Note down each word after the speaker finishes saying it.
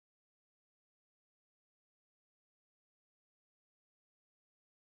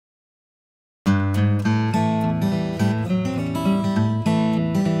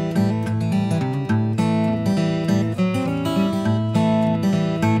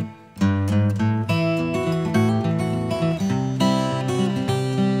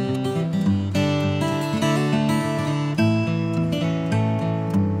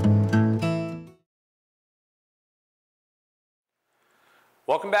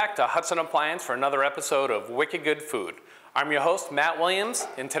Welcome back to Hudson Appliance for another episode of Wicked Good Food. I'm your host, Matt Williams,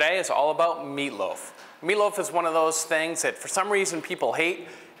 and today is all about meatloaf. Meatloaf is one of those things that for some reason people hate,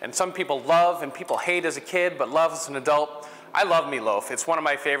 and some people love, and people hate as a kid, but love as an adult. I love meatloaf. It's one of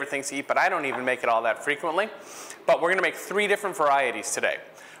my favorite things to eat, but I don't even make it all that frequently. But we're gonna make 3 different varieties today.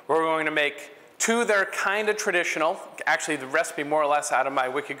 We're going to make 2 that are kind of traditional, actually the recipe more or less out of my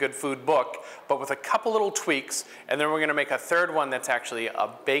Wicked Good Food book, but with a couple little tweaks, and then we're gonna make a 3rd one that's actually a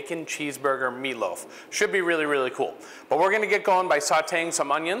bacon cheeseburger meatloaf. Should be really, really cool. But we're gonna get going by sauteing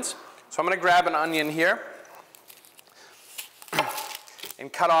some onions. So I'm gonna grab an onion here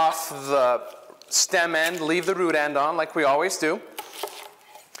and cut off the stem end, leave the root end on like we always do.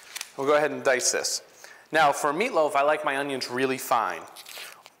 We'll go ahead and dice this. Now for meatloaf, I like my onions really fine.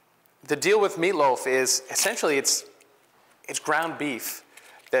 The deal with meatloaf is essentially it's ground beef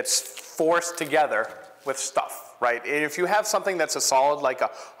that's forced together with stuff, right? And if you have something that's a solid, like a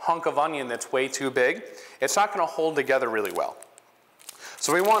hunk of onion that's way too big, it's not gonna hold together really well.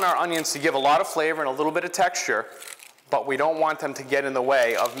 So we want our onions to give a lot of flavor and a little bit of texture, but we don't want them to get in the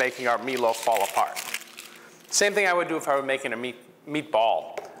way of making our meatloaf fall apart. Same thing I would do if I were making a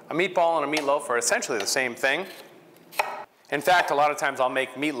meatball. A meatball and a meatloaf are essentially the same thing. In fact, a lot of times I'll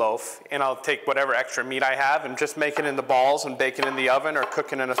make meatloaf and I'll take whatever extra meat I have and just make it into balls and bake it in the oven or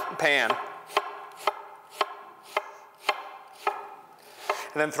cook it in a pan.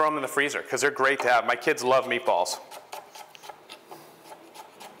 And then throw them in the freezer because they're great to have. My kids love meatballs.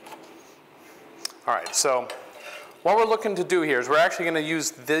 All right, so what we're looking to do here is we're actually going to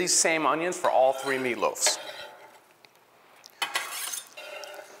use these same onions for all 3 meatloafs.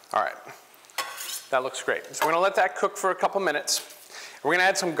 All right. That looks great. So we're gonna let that cook for a couple minutes. We're gonna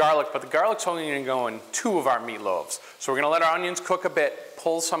add some garlic, but the garlic's only gonna go in 2 of our meatloaves. So we're gonna let our onions cook a bit,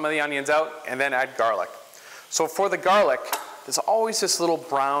 pull some of the onions out, and then add garlic. So for the garlic, there's always this little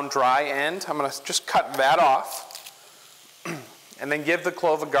brown dry end. I'm gonna just cut that off, and then give the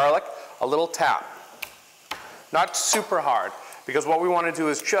clove of garlic a little tap. Not super hard, because what we wanna do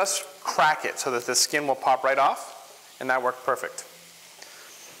is just crack it so that the skin will pop right off, and that worked perfect.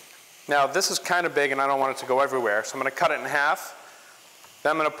 Now this is kind of big and I don't want it to go everywhere, so I'm going to cut it in half.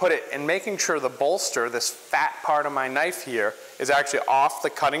 Then I'm going to put it in, making sure the bolster, this fat part of my knife here, is actually off the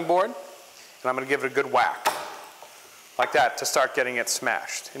cutting board. And I'm going to give it a good whack, like that, to start getting it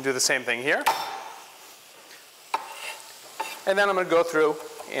smashed. And do the same thing here. And then I'm going to go through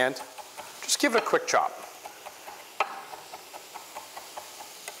and just give it a quick chop.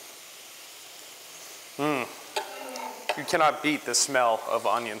 You cannot beat the smell of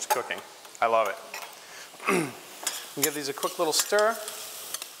onions cooking. I love it. Give these a quick little stir.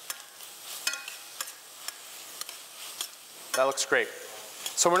 That looks great.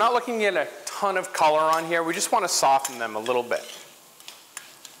 So we're not looking at a ton of color on here. We just want to soften them a little bit.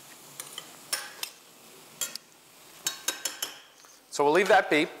 So we'll leave that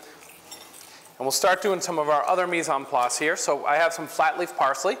be. And we'll start doing some of our other mise en place here. So I have some flat leaf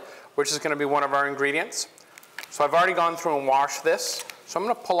parsley, which is going to be one of our ingredients. So I've already gone through and washed this. So I'm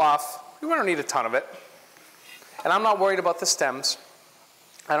going to pull off, we don't need a ton of it. And I'm not worried about the stems.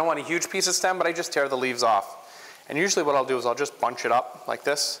 I don't want a huge piece of stem, but I just tear the leaves off. And usually what I'll do is I'll just bunch it up like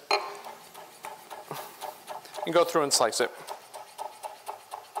this and go through and slice it.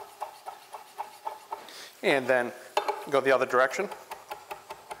 And then go the other direction.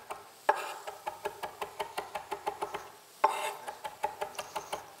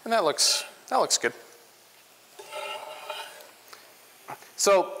 And that looks good.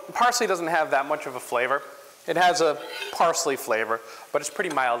 So parsley doesn't have that much of a flavor. It has a parsley flavor, but it's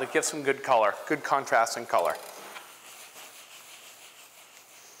pretty mild. It gives some good color, good contrasting color.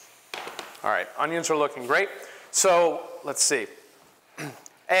 All right, onions are looking great. So let's see.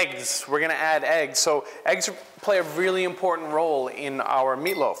 Eggs, we're gonna add eggs. So eggs play a really important role in our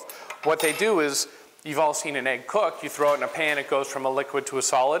meatloaf. What they do is, you've all seen an egg cook. You throw it in a pan, it goes from a liquid to a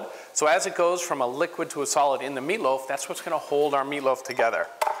solid. So as it goes from a liquid to a solid in the meatloaf, that's what's going to hold our meatloaf together.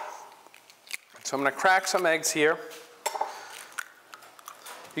 So I'm going to crack some eggs here.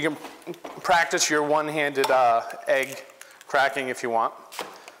 You can practice your one-handed egg cracking if you want.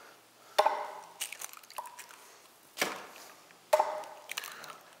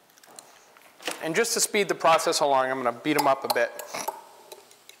 And just to speed the process along, I'm going to beat them up a bit.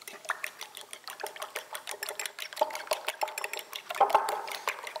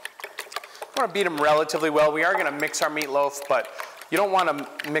 I want to beat them relatively well. We are going to mix our meatloaf, but you don't want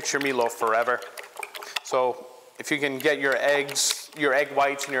to mix your meatloaf forever. So if you can get your eggs, your egg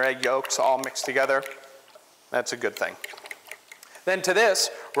whites and your egg yolks all mixed together, that's a good thing. Then to this,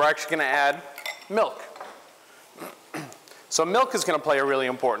 we're actually going to add milk. So milk is going to play a really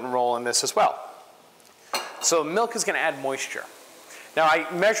important role in this as well. So milk is going to add moisture. Now I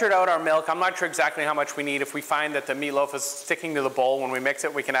measured out our milk. I'm not sure exactly how much we need. If we find that the meatloaf is sticking to the bowl when we mix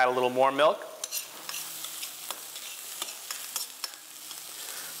it, we can add a little more milk.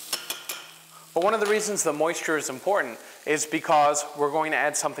 But one of the reasons the moisture is important is because we're going to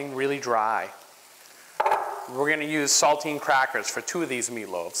add something really dry. We're going to use saltine crackers for 2 of these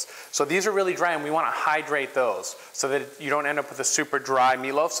meatloaves. So these are really dry and we want to hydrate those so that you don't end up with a super dry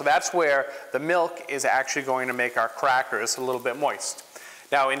meatloaf. So that's where the milk is actually going to make our crackers a little bit moist.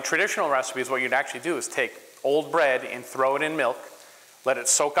 Now in traditional recipes, what you'd actually do is take old bread and throw it in milk, let it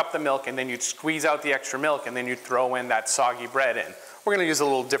soak up the milk, and then you'd squeeze out the extra milk and then you'd throw in that soggy bread in. We're going to use a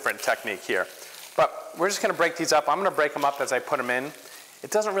little different technique here. But we're just going to break these up. I'm going to break them up as I put them in.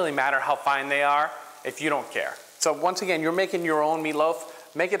 It doesn't really matter how fine they are if you don't care. So once again, you're making your own meatloaf.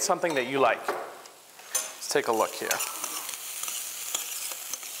 Make it something that you like. Let's take a look here.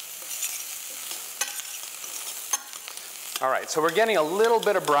 All right, so we're getting a little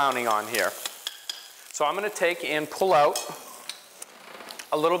bit of browning on here. So I'm going to take and pull out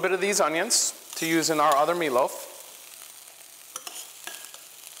a little bit of these onions to use in our other meatloaf.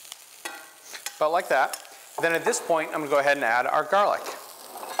 About like that. Then at this point, I'm going to go ahead and add our garlic.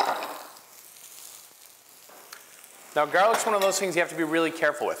 Now garlic's one of those things you have to be really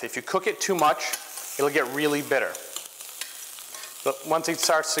careful with. If you cook it too much, it'll get really bitter. But once it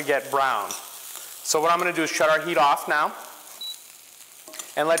starts to get brown. So what I'm going to do is shut our heat off now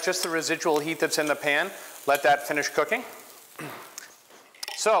and let just the residual heat that's in the pan, let that finish cooking.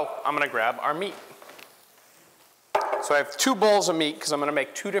 So I'm going to grab our meat. So I have 2 bowls of meat because I'm going to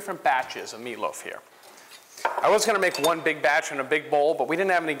make 2 different batches of meatloaf here. I was going to make one big batch in a big bowl, but we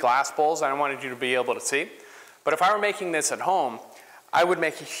didn't have any glass bowls. I wanted you to be able to see. But if I were making this at home, I would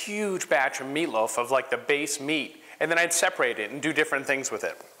make a huge batch of meatloaf of like the base meat, and then I'd separate it and do different things with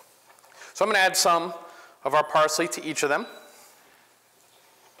it. So I'm going to add some of our parsley to each of them.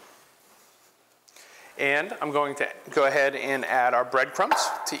 And I'm going to go ahead and add our breadcrumbs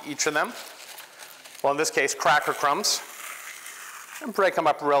to each of them. Well, in this case, cracker crumbs. And break them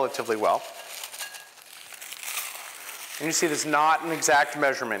up relatively well. And you see there's not an exact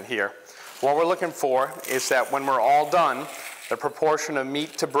measurement here. What we're looking for is that when we're all done, the proportion of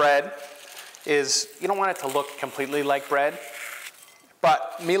meat to bread is, you don't want it to look completely like bread,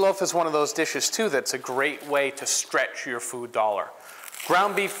 but meatloaf is one of those dishes too that's a great way to stretch your food dollar.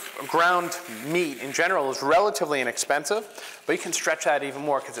 Ground meat in general is relatively inexpensive, but you can stretch that even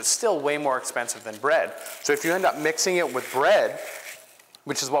more because it's still way more expensive than bread. So if you end up mixing it with bread,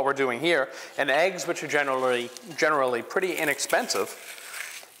 which is what we're doing here, and eggs, which are generally pretty inexpensive,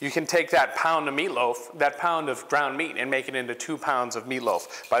 you can take that pound of meatloaf, that pound of ground meat, and make it into 2 pounds of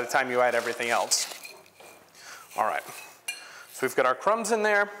meatloaf by the time you add everything else. All right, so we've got our crumbs in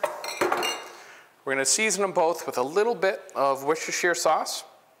there. We're going to season them both with a little bit of Worcestershire sauce.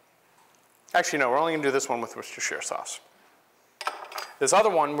 Actually, no, we're only going to do this one with Worcestershire sauce. This other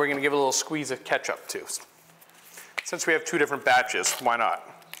one, we're going to give a little squeeze of ketchup to. Since we have 2 different batches, why not?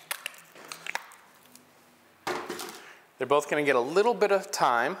 They're both going to get a little bit of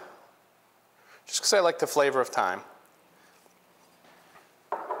thyme, just because I like the flavor of thyme.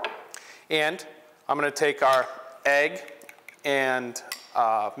 And I'm going to take our egg and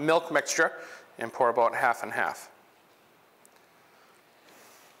milk mixture and pour about half and half.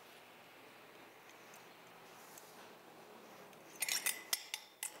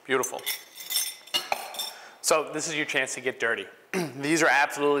 Beautiful. So this is your chance to get dirty. These are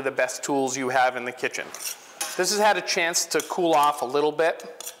absolutely the best tools you have in the kitchen. This has had a chance to cool off a little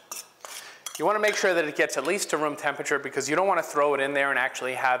bit. You want to make sure that it gets at least to room temperature because you don't want to throw it in there and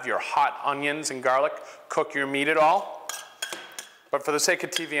actually have your hot onions and garlic cook your meat at all. But for the sake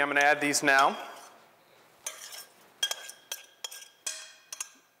of TV, I'm going to add these now.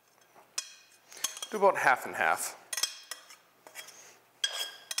 Do about half and half.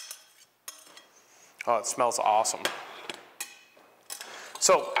 Oh, it smells awesome.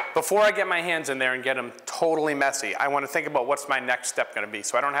 So before I get my hands in there and get them totally messy, I want to think about what's my next step going to be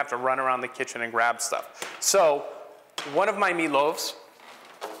so I don't have to run around the kitchen and grab stuff. So one of my meatloaves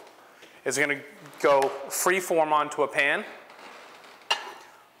is going to go free form onto a pan.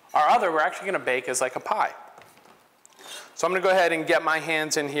 Our other, we're actually going to bake as like a pie. So I'm going to go ahead and get my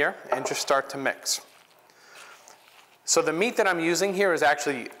hands in here and just start to mix. So the meat that I'm using here is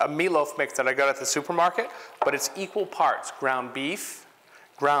actually a meatloaf mix that I got at the supermarket, but it's equal parts ground beef,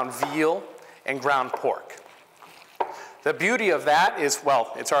 ground veal, and ground pork. The beauty of that is,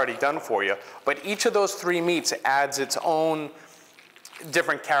 well, it's already done for you, but each of those 3 meats adds its own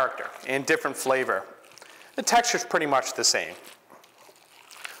different character and different flavor. The texture's pretty much the same,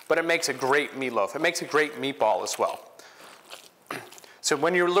 but it makes a great meatloaf. It makes a great meatball as well. So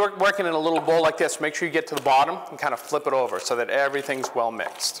when you're working in a little bowl like this, make sure you get to the bottom and kind of flip it over so that everything's well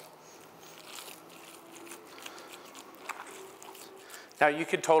mixed. Now you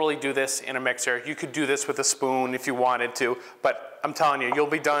could totally do this in a mixer. You could do this with a spoon if you wanted to, but I'm telling you, you'll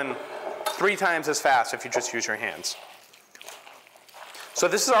be done 3 times as fast if you just use your hands. So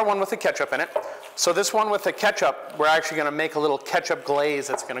this is our one with the ketchup in it. So this one with the ketchup, we're actually gonna make a little ketchup glaze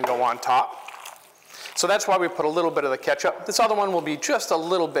that's gonna go on top. So that's why we put a little bit of the ketchup. This other one will be just a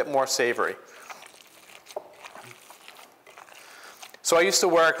little bit more savory. So I used to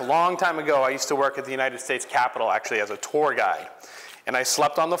work, a long time ago, I used to work at the United States Capitol actually as a tour guide. And I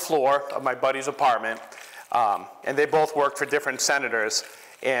slept on the floor of my buddy's apartment, and they both worked for different senators.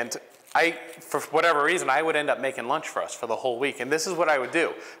 And for whatever reason, I would end up making lunch for us for the whole week. And this is what I would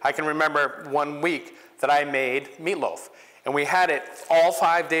do. I can remember one week that I made meatloaf. And we had it all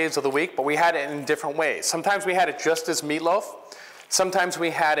 5 days of the week, but we had it in different ways. Sometimes we had it just as meatloaf. Sometimes we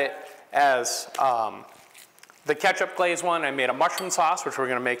had it as the ketchup glaze one. I made a mushroom sauce, which we're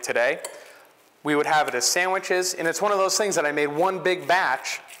gonna make today. We would have it as sandwiches, and it's one of those things that I made one big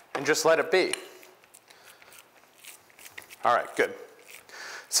batch and just let it be. All right, good.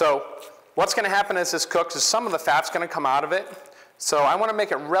 So what's gonna happen as this cooks is some of the fat's gonna come out of it. So I wanna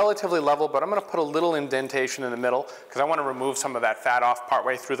make it relatively level, but I'm gonna put a little indentation in the middle because I wanna remove some of that fat off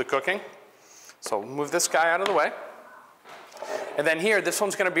partway through the cooking. So we'll move this guy out of the way. And then here, this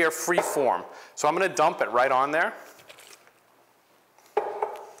one's gonna be a free form. So I'm gonna dump it right on there.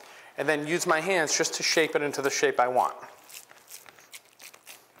 And then use my hands just to shape it into the shape I want.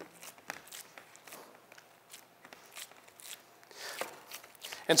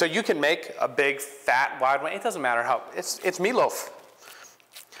 And so you can make a big, fat, wide one. It doesn't matter how, it's meatloaf.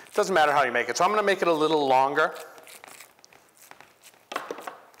 It doesn't matter how you make it. So I'm gonna make it a little longer.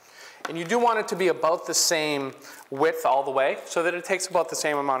 And you do want it to be about the same width all the way so that it takes about the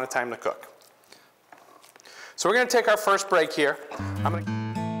same amount of time to cook. So we're gonna take our first break here.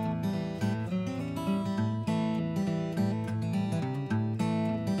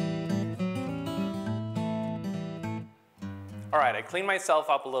 All right, I cleaned myself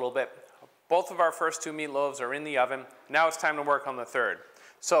up a little bit. Both of our first 2 meatloaves are in the oven. Now it's time to work on the third.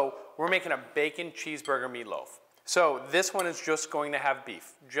 So we're making a bacon cheeseburger meatloaf. So this one is just going to have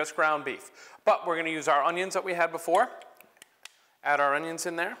beef, just ground beef. But we're gonna use our onions that we had before. Add our onions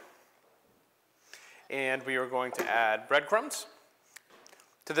in there. And we are going to add breadcrumbs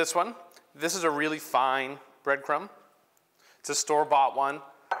to this one. This is a really fine breadcrumb. It's a store-bought one.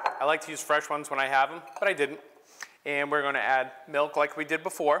 I like to use fresh ones when I have them, but I didn't. And we're gonna add milk like we did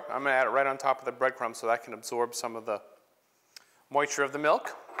before. I'm gonna add it right on top of the breadcrumbs so that can absorb some of the moisture of the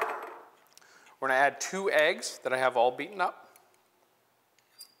milk. We're gonna add 2 eggs that I have all beaten up.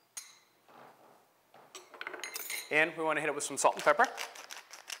 And we wanna hit it with some salt and pepper.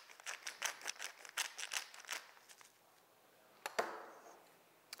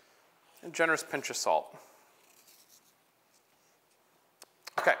 And a generous pinch of salt.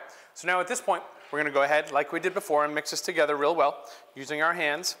 Okay, so now at this point, we're gonna go ahead, like we did before, and mix this together real well, using our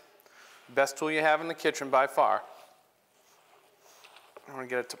hands. Best tool you have in the kitchen by far. I wanna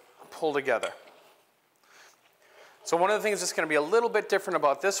get it to pull together. So one of the things that's gonna be a little bit different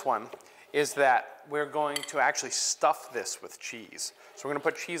about this one is that we're going to actually stuff this with cheese. So we're gonna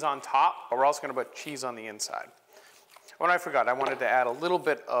put cheese on top, but we're also gonna put cheese on the inside. Oh, and I forgot, I wanted to add a little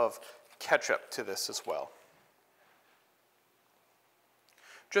bit of ketchup to this as well.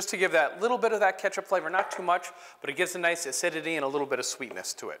 Just to give that little bit of that ketchup flavor, not too much, but it gives a nice acidity and a little bit of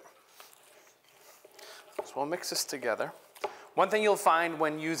sweetness to it. So we'll mix this together. One thing you'll find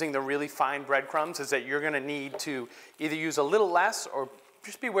when using the really fine breadcrumbs is that you're gonna need to either use a little less or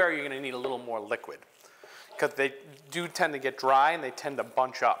just beware you're gonna need a little more liquid because they do tend to get dry and they tend to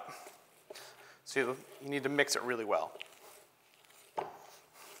bunch up. So you need to mix it really well.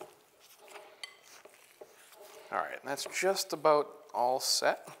 All right, that's just about all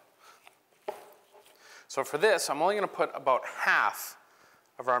set. So for this, I'm only gonna put about half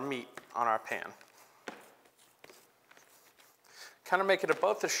of our meat on our pan. Kind of make it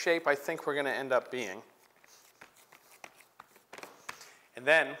about the shape I think we're gonna end up being. And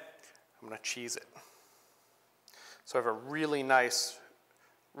then I'm gonna cheese it. So I have a really nice,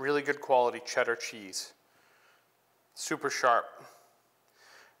 really good quality cheddar cheese. Super sharp.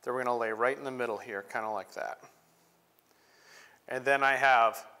 That we're gonna lay right in the middle here, kind of like that. And then I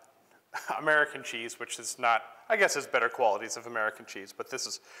have American cheese, which is not, I guess there's better qualities of American cheese, but this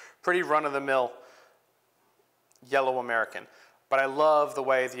is pretty run-of-the-mill yellow American. but I love the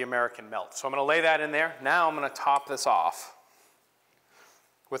way the American melts. So I'm gonna lay that in there. Now I'm gonna top this off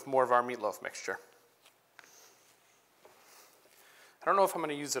with more of our meatloaf mixture. I don't know if I'm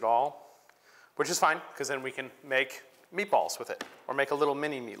gonna use it all, which is fine, because then we can make meatballs with it, or make a little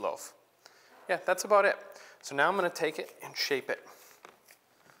mini meatloaf. Yeah, that's about it. So now I'm gonna take it and shape it.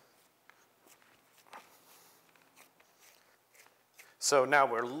 So now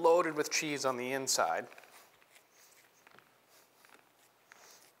we're loaded with cheese on the inside.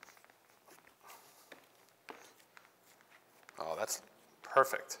 Oh, that's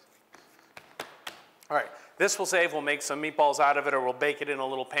perfect. All right, this will save. We'll make some meatballs out of it, or we'll bake it in a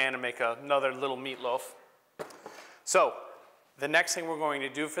little pan and make another little meatloaf. So the next thing we're going to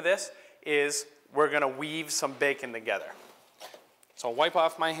do for this is we're going to weave some bacon together. So I'll wipe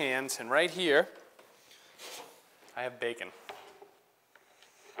off my hands, and right here I have bacon.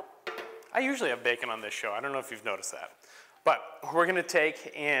 I usually have bacon on this show. I don't know if you've noticed that. But we're going to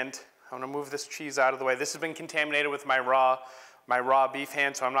take, and I'm going to move this cheese out of the way. This has been contaminated with my raw beef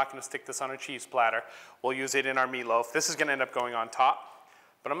hand, so I'm not going to stick this on a cheese platter. We'll use it in our meatloaf. This is going to end up going on top.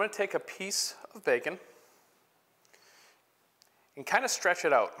 But I'm going to take a piece of bacon and kind of stretch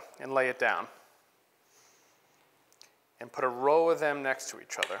it out and lay it down. And put a row of them next to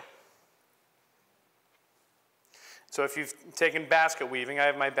each other. So if you've taken basket weaving, I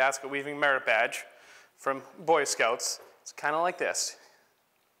have my basket weaving merit badge from Boy Scouts. It's kind of like this.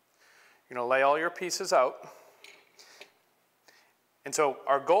 You're going to lay all your pieces out. And so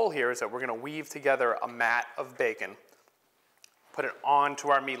our goal here is that we're going to weave together a mat of bacon, put it onto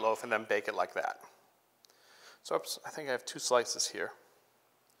our meatloaf, and then bake it like that. So oops, I think I have 2 slices here.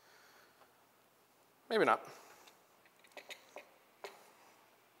 Maybe not.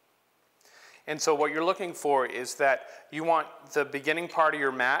 And so what you're looking for is that you want the beginning part of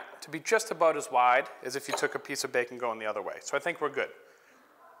your mat to be just about as wide as if you took a piece of bacon going the other way. So I think we're good.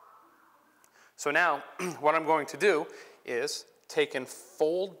 So now what I'm going to do is take and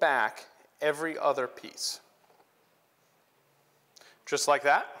fold back every other piece. Just like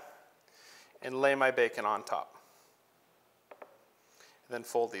that. And lay my bacon on top. And then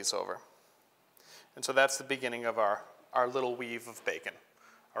fold these over. And so that's the beginning of our little weave of bacon.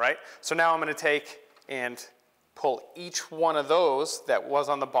 All right, so now I'm going to take and pull each one of those that was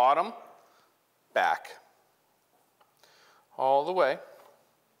on the bottom back all the way.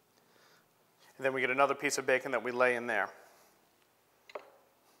 And then we get another piece of bacon that we lay in there.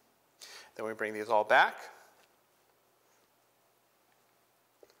 Then we bring these all back.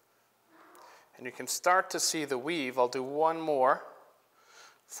 And you can start to see the weave. I'll do one more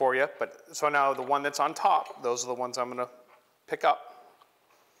for you. But so now the one that's on top, those are the ones I'm going to pick up.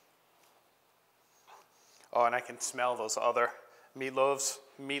 Oh, and I can smell those other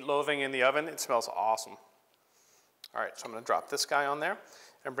meatloafing in the oven. It smells awesome. All right, so I'm going to drop this guy on there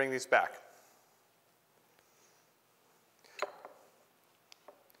and bring these back.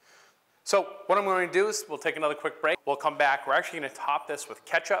 So what I'm going to do is we'll take another quick break. We'll come back. We're actually going to top this with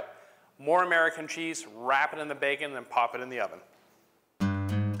ketchup, more American cheese, wrap it in the bacon, and then pop it in the oven.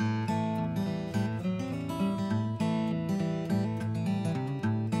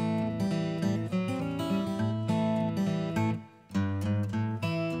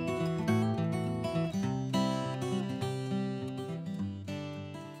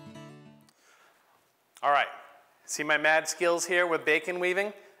 All right, see my mad skills here with bacon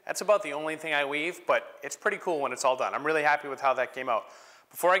weaving? That's about the only thing I weave, but it's pretty cool when it's all done. I'm really happy with how that came out.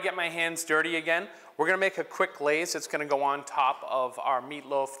 Before I get my hands dirty again, we're gonna make a quick glaze that's gonna go on top of our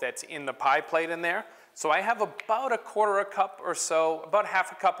meatloaf that's in the pie plate in there. So I have about 1/4 cup or so, about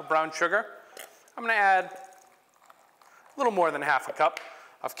 1/2 cup of brown sugar. I'm gonna add a little more than 1/2 cup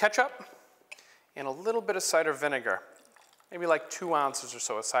of ketchup and a little bit of cider vinegar, maybe like 2 ounces or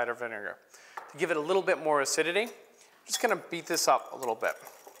so of cider vinegar. To give it a little bit more acidity, I'm just going to beat this up a little bit.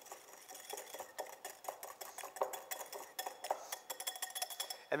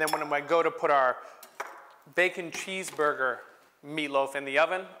 And then when I go to put our bacon cheeseburger meatloaf in the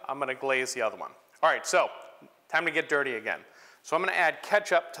oven, I'm going to glaze the other one. All right, so time to get dirty again. So I'm going to add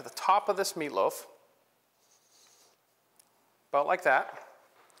ketchup to the top of this meatloaf, about like that,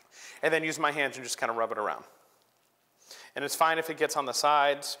 and then use my hands and just kind of rub it around. And it's fine if it gets on the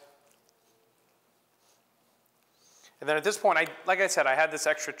sides. And then at this point, like I said, I had this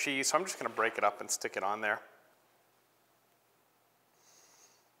extra cheese, so I'm just going to break it up and stick it on there.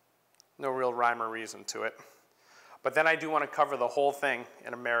 No real rhyme or reason to it. But then I do want to cover the whole thing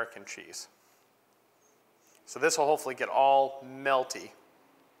in American cheese. So this will hopefully get all melty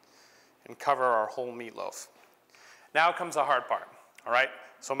and cover our whole meatloaf. Now comes the hard part, all right?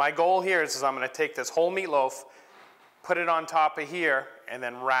 So my goal here is I'm going to take this whole meatloaf put it on top of here, and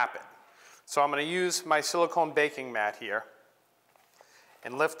then wrap it. So I'm going to use my silicone baking mat here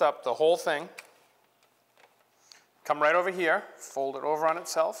and lift up the whole thing. Come right over here, fold it over on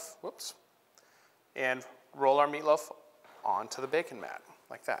itself, whoops, and roll our meatloaf onto the baking mat,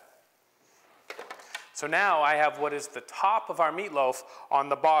 like that. So now I have what is the top of our meatloaf on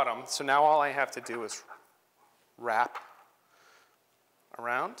the bottom, so now all I have to do is wrap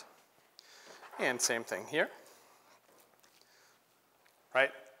around, and same thing here,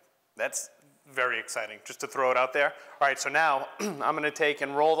 right? That's very exciting, just to throw it out there. All right, so now I'm going to take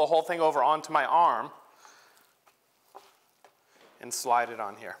and roll the whole thing over onto my arm and slide it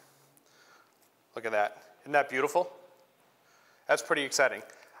on here. Look at that. Isn't that beautiful? That's pretty exciting.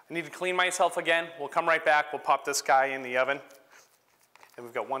 I need to clean myself again. We'll come right back. We'll pop this guy in the oven. And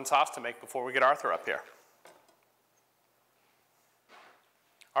we've got one sauce to make before we get Arthur up here.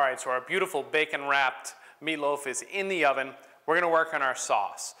 All right, so our beautiful bacon-wrapped meatloaf is in the oven. We're going to work on our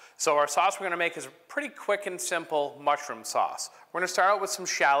sauce. So our sauce we're going to make is a pretty quick and simple mushroom sauce. We're going to start out with some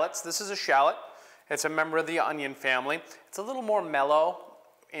shallots. This is a shallot. It's a member of the onion family. It's a little more mellow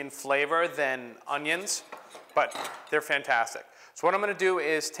in flavor than onions, but they're fantastic. So what I'm going to do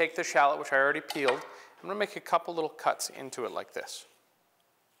is take the shallot, which I already peeled. I'm going to make a couple little cuts into it like this.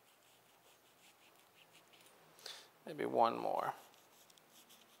 Maybe one more.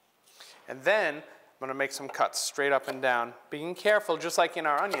 And then I'm going to make some cuts straight up and down, being careful, just like in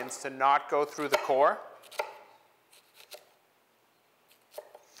our onions, to not go through the core.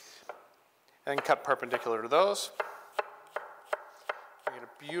 And then cut perpendicular to those. I get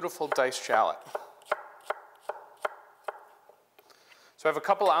a beautiful diced shallot. So I have a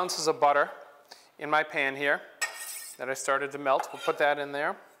couple ounces of butter in my pan here that I started to melt. We'll put that in there.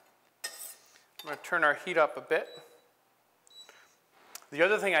 I'm going to turn our heat up a bit. The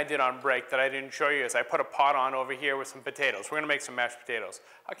other thing I did on break that I didn't show you is I put a pot on over here with some potatoes. We're going to make some mashed potatoes.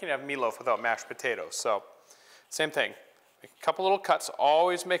 How can you have meatloaf without mashed potatoes? So same thing. Make a couple little cuts,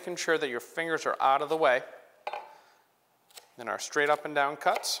 always making sure that your fingers are out of the way. Then our straight up and down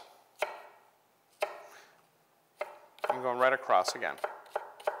cuts. And going right across again.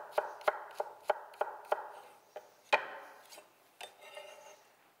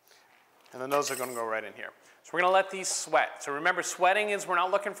 And then those are going to go right in here. So we're going to let these sweat. So remember, sweating is we're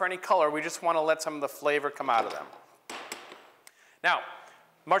not looking for any color. We just want to let some of the flavor come out of them. Now,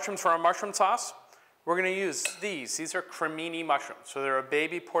 mushrooms for our mushroom sauce. We're going to use these. These are cremini mushrooms. So they're a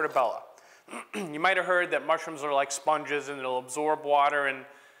baby portobello. You might have heard that mushrooms are like sponges and they'll absorb water, and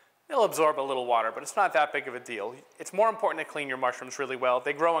they'll absorb a little water, but it's not that big of a deal. It's more important to clean your mushrooms really well.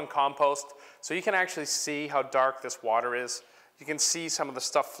 They grow in compost, so you can actually see how dark this water is. You can see some of the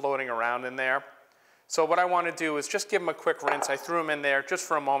stuff floating around in there. So what I want to do is just give them a quick rinse. I threw them in there just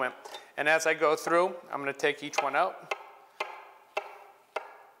for a moment. And as I go through, I'm going to take each one out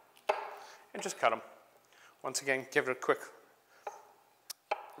and just cut them. Once again, give it a quick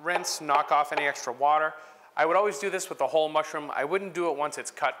rinse, knock off any extra water. I would always do this with the whole mushroom. I wouldn't do it once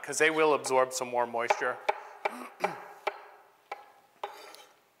it's cut because they will absorb some more moisture.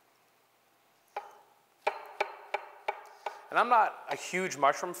 And I'm not a huge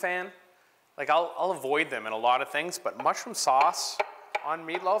mushroom fan. Like I'll avoid them in a lot of things, but mushroom sauce on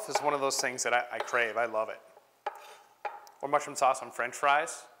meatloaf is one of those things that I crave. I love it. Or mushroom sauce on French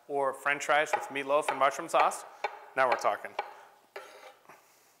fries, or French fries with meatloaf and mushroom sauce. Now we're talking.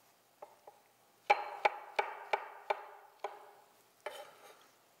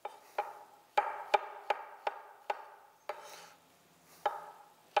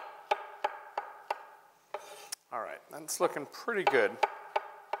 All right, that's looking pretty good.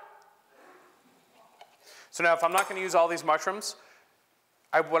 So now if I'm not going to use all these mushrooms,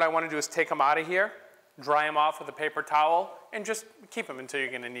 what I want to do is take them out of here, dry them off with a paper towel, and just keep them until you're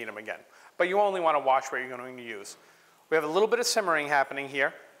going to need them again. But you only want to watch what you're going to use. We have a little bit of simmering happening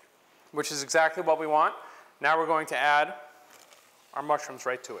here, which is exactly what we want. Now we're going to add our mushrooms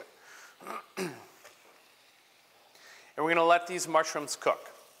right to it. And we're going to let these mushrooms cook.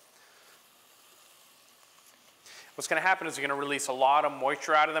 What's going to happen is you're going to release a lot of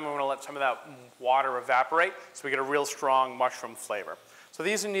moisture out of them. We're going to let some of that water evaporate so we get a real strong mushroom flavor. So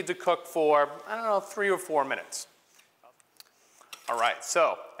these need to cook for, I don't know, 3 or 4 minutes. All right,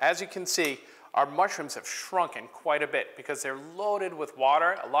 so as you can see, our mushrooms have shrunken quite a bit because they're loaded with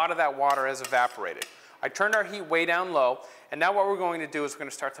water. A lot of that water has evaporated. I turned our heat way down low, and now what we're going to do is we're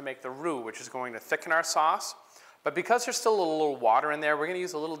going to start to make the roux, which is going to thicken our sauce. But because there's still a little water in there, we're going to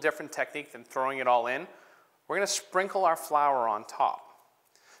use a little different technique than throwing it all in. We're going to sprinkle our flour on top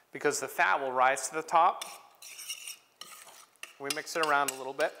because the fat will rise to the top. We mix it around a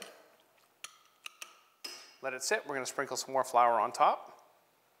little bit. Let it sit. We're going to sprinkle some more flour on top.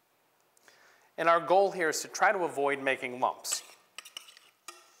 And our goal here is to try to avoid making lumps.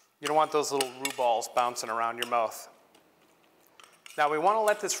 You don't want those little roux balls bouncing around your mouth. Now we want to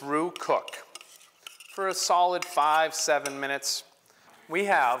let this roux cook for a solid 5-7 minutes. We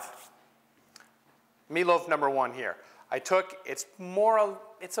have meatloaf number 1 here. It's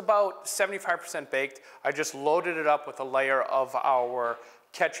about 75% baked. I just loaded it up with a layer of our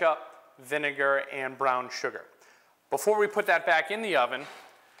ketchup, vinegar, and brown sugar. Before we put that back in the oven,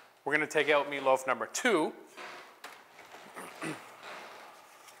 we're going to take out meatloaf number 2,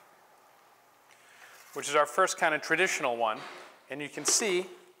 which is our first kind of traditional one. And you can see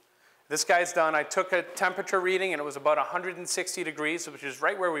this guy's done. I took a temperature reading and it was about 160 degrees, which is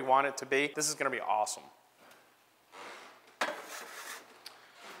right where we want it to be. This is going to be awesome.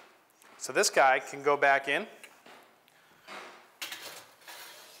 So this guy can go back in.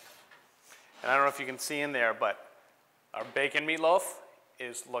 And I don't know if you can see in there, but our bacon meatloaf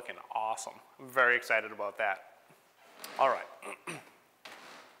is looking awesome. I'm very excited about that. All right.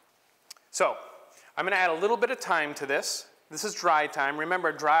 So I'm going to add a little bit of thyme to this. This is dry thyme.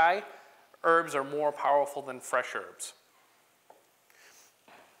 Remember, dry herbs are more powerful than fresh herbs.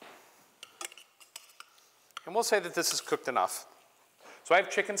 And we'll say that this is cooked enough. So I have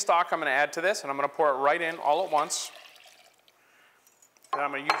chicken stock I'm going to add to this, and I'm going to pour it right in all at once. And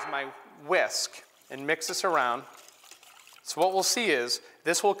I'm going to use my whisk and mix this around. So what we'll see is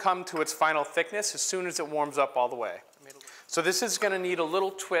this will come to its final thickness as soon as it warms up all the way. So this is going to need a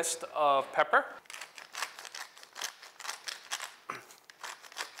little twist of pepper.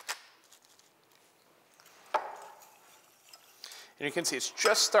 And you can see it's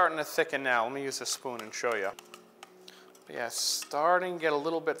just starting to thicken now. Let me use a spoon and show you. But yeah, it's starting to get a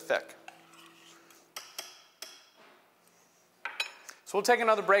little bit thick. So we'll take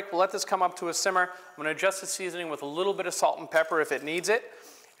another break. We'll let this come up to a simmer. I'm going to adjust the seasoning with a little bit of salt and pepper if it needs it.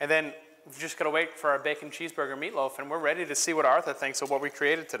 And then we've just got to wait for our bacon cheeseburger meatloaf, and we're ready to see what Arthur thinks of what we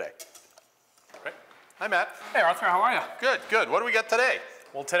created today. Right. Hi, Matt. Hey, Arthur, how are you? Good, good. What do we got today?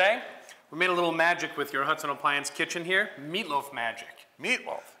 Well, today, we made a little magic with your Hudson Appliance kitchen here. Meatloaf magic.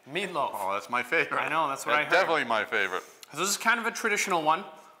 Meatloaf. Meatloaf. Oh, that's my favorite. I know, that's what I heard. Definitely my favorite. So this is kind of a traditional one.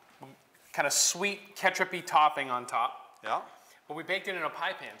 Kind of sweet, ketchup-y topping on top. Yeah. But we baked it in a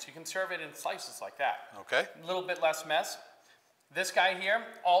pie pan, so you can serve it in slices like that. Okay. A little bit less mess. This guy here,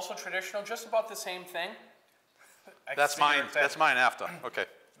 also traditional, just about the same thing. That's mine. That's mine after. Okay.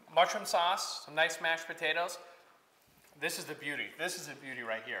 Mushroom sauce, some nice mashed potatoes. This is the beauty. This is the beauty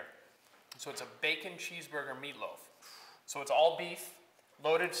right here. So it's a bacon cheeseburger meatloaf. So it's all beef,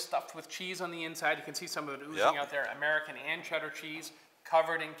 loaded, stuffed with cheese on the inside. You can see some of it oozing out there. American and cheddar cheese,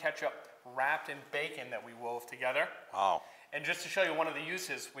 covered in ketchup, wrapped in bacon that we wove together. Wow. And just to show you one of the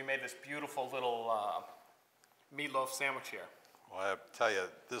uses, we made this beautiful little meatloaf sandwich here. Well, I tell you,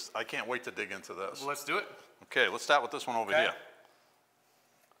 I can't wait to dig into this. Well, let's do it. Okay, let's start with this one over here.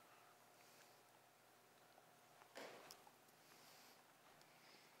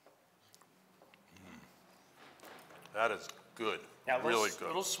 That is good. Yeah, really good. A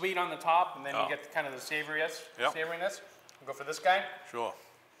little sweet on the top, and then you get kind of the savoriness. We'll go for this guy. Sure.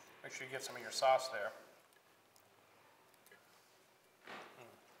 Make sure you get some of your sauce there.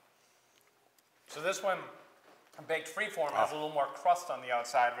 So this one, baked freeform, has a little more crust on the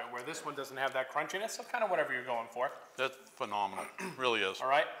outside of it, where this one doesn't have that crunchiness, so kind of whatever you're going for. That's phenomenal. Really is. All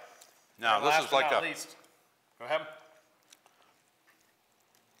right. Now, and this last is like but not least. Go ahead.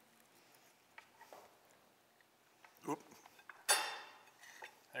 Oop.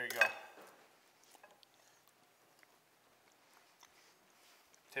 There you go.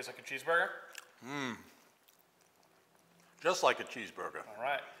 Tastes like a cheeseburger? Mmm. Just like a cheeseburger. All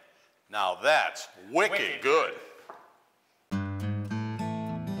right. Now that's wicked good.